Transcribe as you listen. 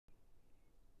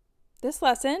This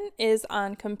lesson is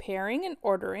on comparing and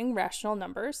ordering rational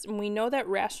numbers, and we know that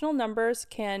rational numbers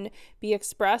can be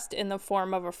expressed in the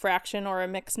form of a fraction or a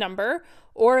mixed number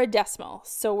or a decimal.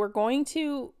 So we're going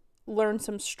to learn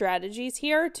some strategies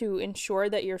here to ensure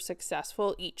that you're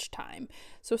successful each time.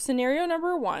 So scenario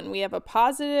number 1, we have a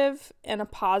positive and a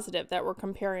positive that we're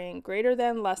comparing greater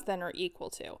than, less than, or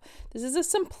equal to. This is a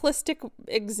simplistic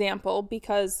example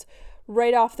because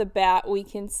right off the bat, we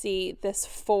can see this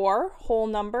 4 whole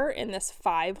number and this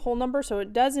 5 whole number, so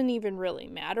it doesn't even really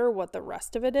matter what the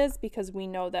rest of it is because we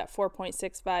know that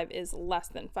 4.65 is less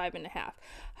than 5.5.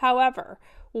 However,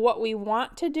 what we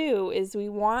want to do is we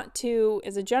want to,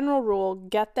 as a general rule,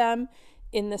 get them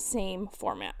in the same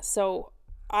format. So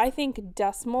I think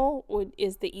decimal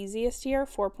is the easiest here,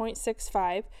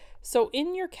 4.65. So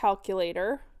in your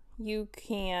calculator, you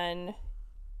can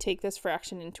take this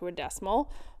fraction into a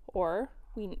decimal, or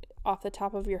off the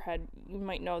top of your head, you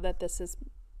might know that this is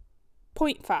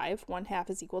 0.5. 1/2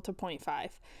 is equal to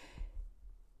 0.5.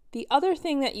 The other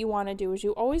thing that you want to do is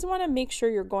you always want to make sure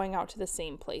you're going out to the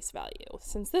same place value.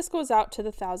 Since this goes out to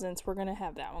the thousandths, we're going to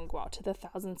have that one go out to the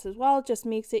thousandths as well. It just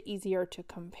makes it easier to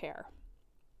compare.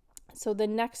 So the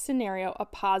next scenario, a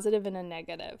positive and a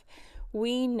negative.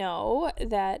 We know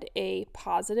that a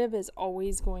positive is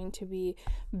always going to be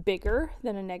bigger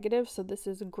than a negative, so this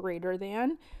is greater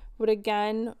than. But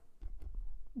again,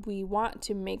 we want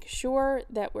to make sure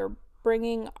that we're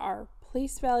bringing our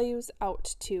place values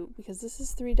out to, because this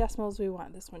is 3 decimals, we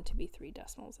want this one to be 3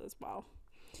 decimals as well.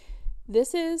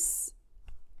 This is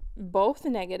both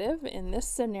negative in this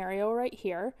scenario right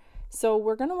here, so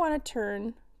we're going to want to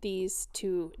turn these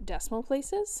to decimal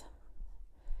places.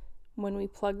 When we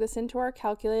plug this into our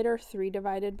calculator, 3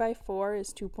 divided by 4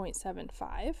 is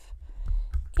 2.75.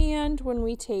 And when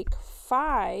we take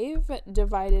 5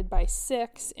 divided by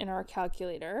 6 in our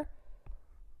calculator,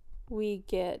 we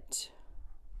get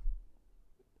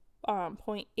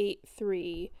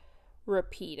 0.83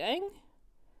 repeating.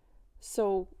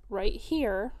 So right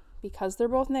here, because they're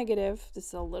both negative, this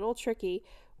is a little tricky,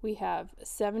 we have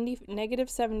negative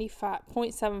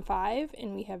 0.75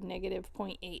 and we have negative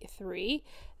 0.83.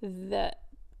 The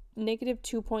negative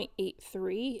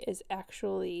 2.83 is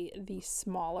actually the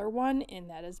smaller one, and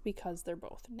that is because they're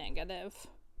both negative.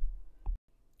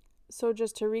 So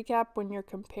just to recap, when you're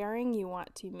comparing, you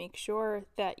want to make sure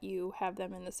that you have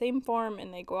them in the same form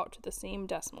and they go out to the same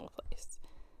decimal place.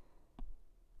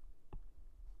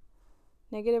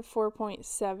 Negative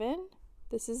 4.7,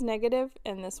 this is negative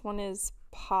and this one is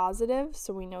positive,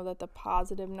 so we know that the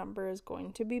positive number is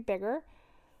going to be bigger.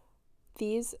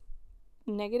 These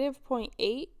negative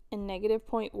 0.8 and negative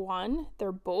 0.1,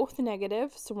 they're both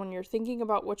negative, so when you're thinking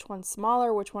about which one's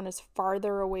smaller, which one is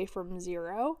farther away from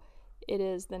 0, it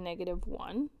is the negative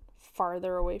 1,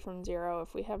 farther away from 0.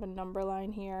 If we have a number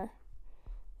line here,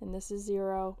 and this is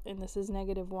 0, and this is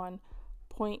negative 1,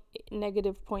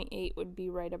 negative 0.8 would be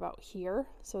right about here,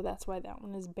 so that's why that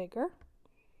one is bigger.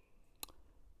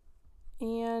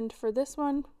 And for this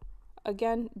one,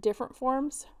 again, different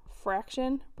forms,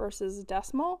 fraction versus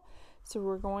decimal. So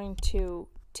we're going to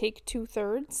take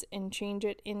 2/3 and change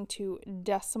it into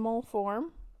decimal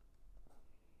form.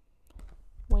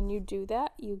 When you do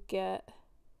that, you get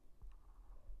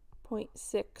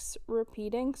 0.6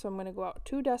 repeating. So I'm going to go out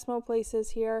 2 decimal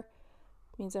places here.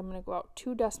 Means I'm going to go out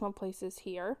 2 decimal places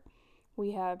here.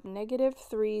 We have negative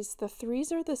 3s. The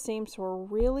 3s are the same, so we're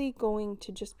really going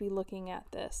to just be looking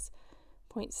at this.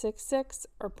 0.66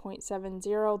 or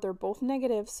 0.70, they're both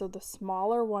negative, so the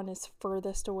smaller one is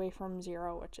furthest away from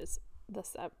 0, which is the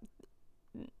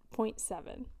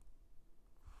 0.7.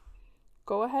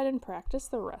 Go ahead and practice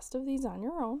the rest of these on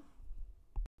your own.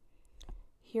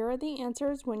 Here are the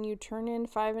answers when you turn in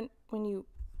when you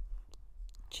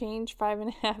change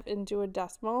 5.5 into a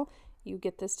decimal. You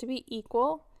get this to be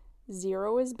equal.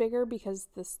 0 is bigger because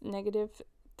this negative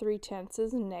 3/10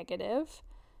 is negative.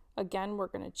 Again, we're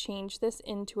going to change this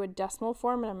into a decimal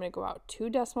form, and I'm going to go out 2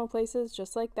 decimal places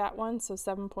just like that one. So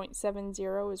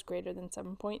 7.70 is greater than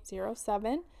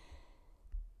 7.07.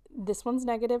 This one's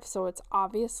negative, so it's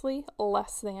obviously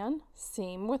less than.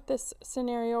 Same with this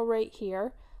scenario right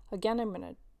here. Again, I'm going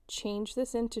to change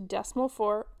this into decimal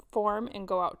form and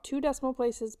go out 2 decimal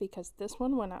places because this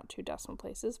one went out 2 decimal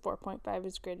places. 4.5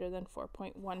 is greater than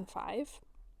 4.15.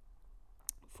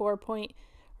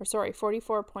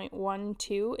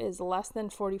 44.12 is less than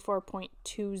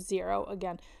 44.20.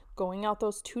 Again, going out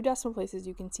those 2 decimal places,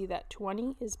 you can see that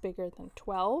 20 is bigger than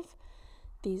 12.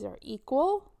 These are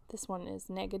equal. This one is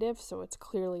negative, so it's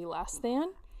clearly less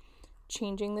than.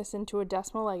 Changing this into a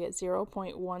decimal, I get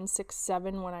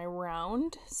 0.167 when I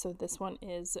round. So this one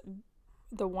is,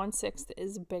 the 1/6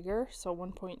 is bigger, so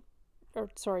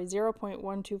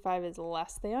 0.125 is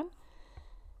less than.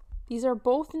 These are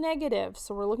both negative,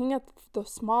 so we're looking at the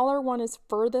smaller one is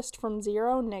furthest from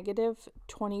 0. Negative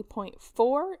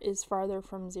 20.4 is farther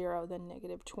from 0 than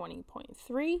negative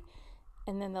 20.3.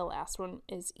 And then the last one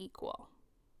is equal.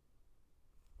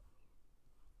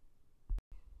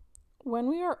 When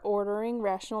we are ordering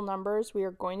rational numbers, we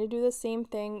are going to do the same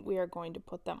thing. We are going to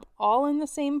put them all in the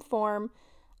same form.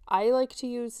 I like to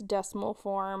use decimal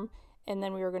form, and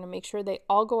then we are going to make sure they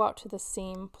all go out to the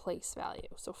same place value.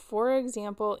 So for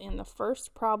example, in the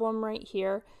first problem right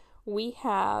here, we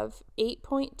have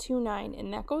 8.29,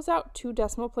 and that goes out 2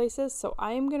 decimal places. So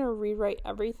I am going to rewrite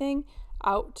everything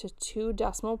out to 2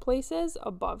 decimal places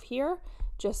above here,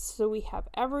 just so we have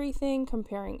everything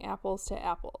comparing apples to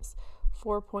apples.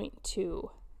 4.20,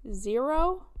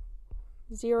 0,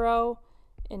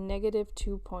 and negative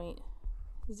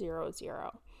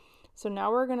 2.00. So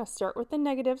now we're going to start with the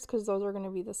negatives because those are going to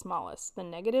be the smallest. The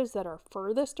negatives that are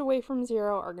furthest away from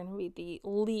 0 are going to be the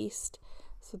least.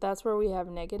 So that's where we have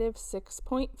negative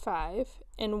 6.5.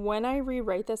 And when I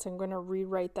rewrite this, I'm going to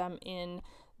rewrite them in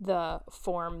the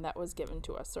form that was given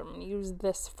to us. So I'm going to use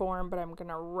this form, but I'm going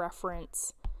to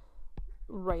reference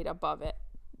right above it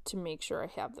to make sure I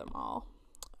have them all.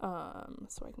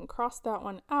 So I can cross that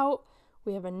one out.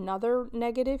 We have another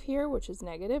negative here, which is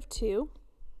negative 2.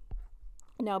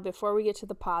 Now before we get to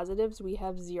the positives, we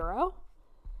have 0,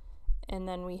 and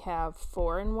then we have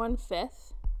 4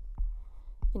 1/5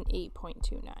 and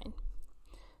 8.29.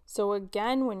 So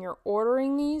again, when you're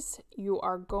ordering these, you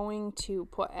are going to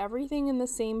put everything in the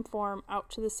same form out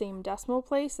to the same decimal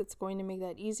place. It's going to make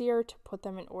that easier to put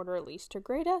them in order least to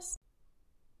greatest.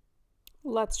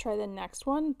 Let's try the next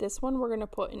one. This one we're going to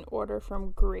put in order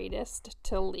from greatest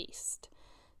to least.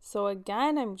 So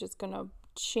again, I'm just going to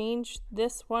change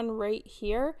this one right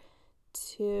here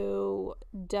to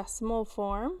decimal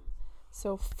form.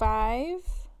 So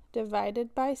 5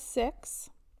 divided by 6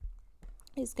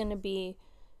 is going to be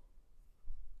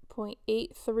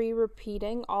 0.83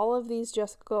 repeating. All of these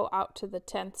just go out to the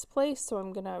 10th place, so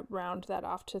I'm going to round that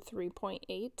off to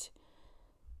 3.8.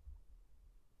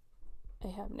 I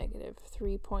have negative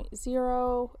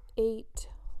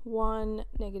 3.081,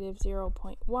 negative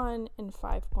 0.1, and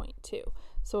 5.2.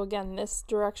 So again, this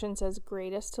direction says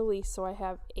greatest to least, so I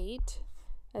have 8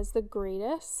 as the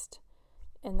greatest,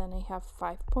 and then I have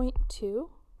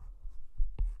 5.2,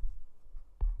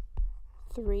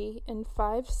 3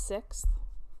 5/6,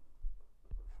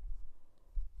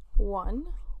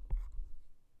 1.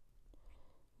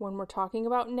 When we're talking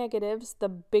about negatives, the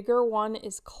bigger one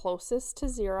is closest to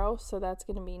 0, so that's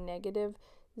going to be negative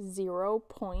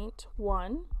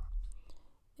 0.1.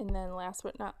 And then last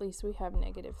but not least, we have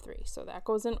negative 3. So that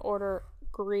goes in order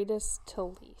greatest to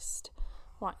least.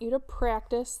 I want you to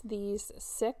practice these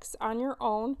 6 on your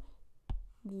own.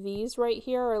 These right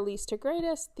here are least to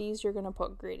greatest. These you're going to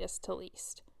put greatest to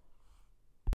least.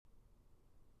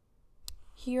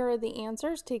 Here are the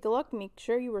answers. Take a look. Make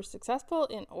sure you were successful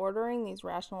in ordering these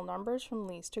rational numbers from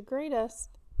least to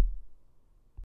greatest.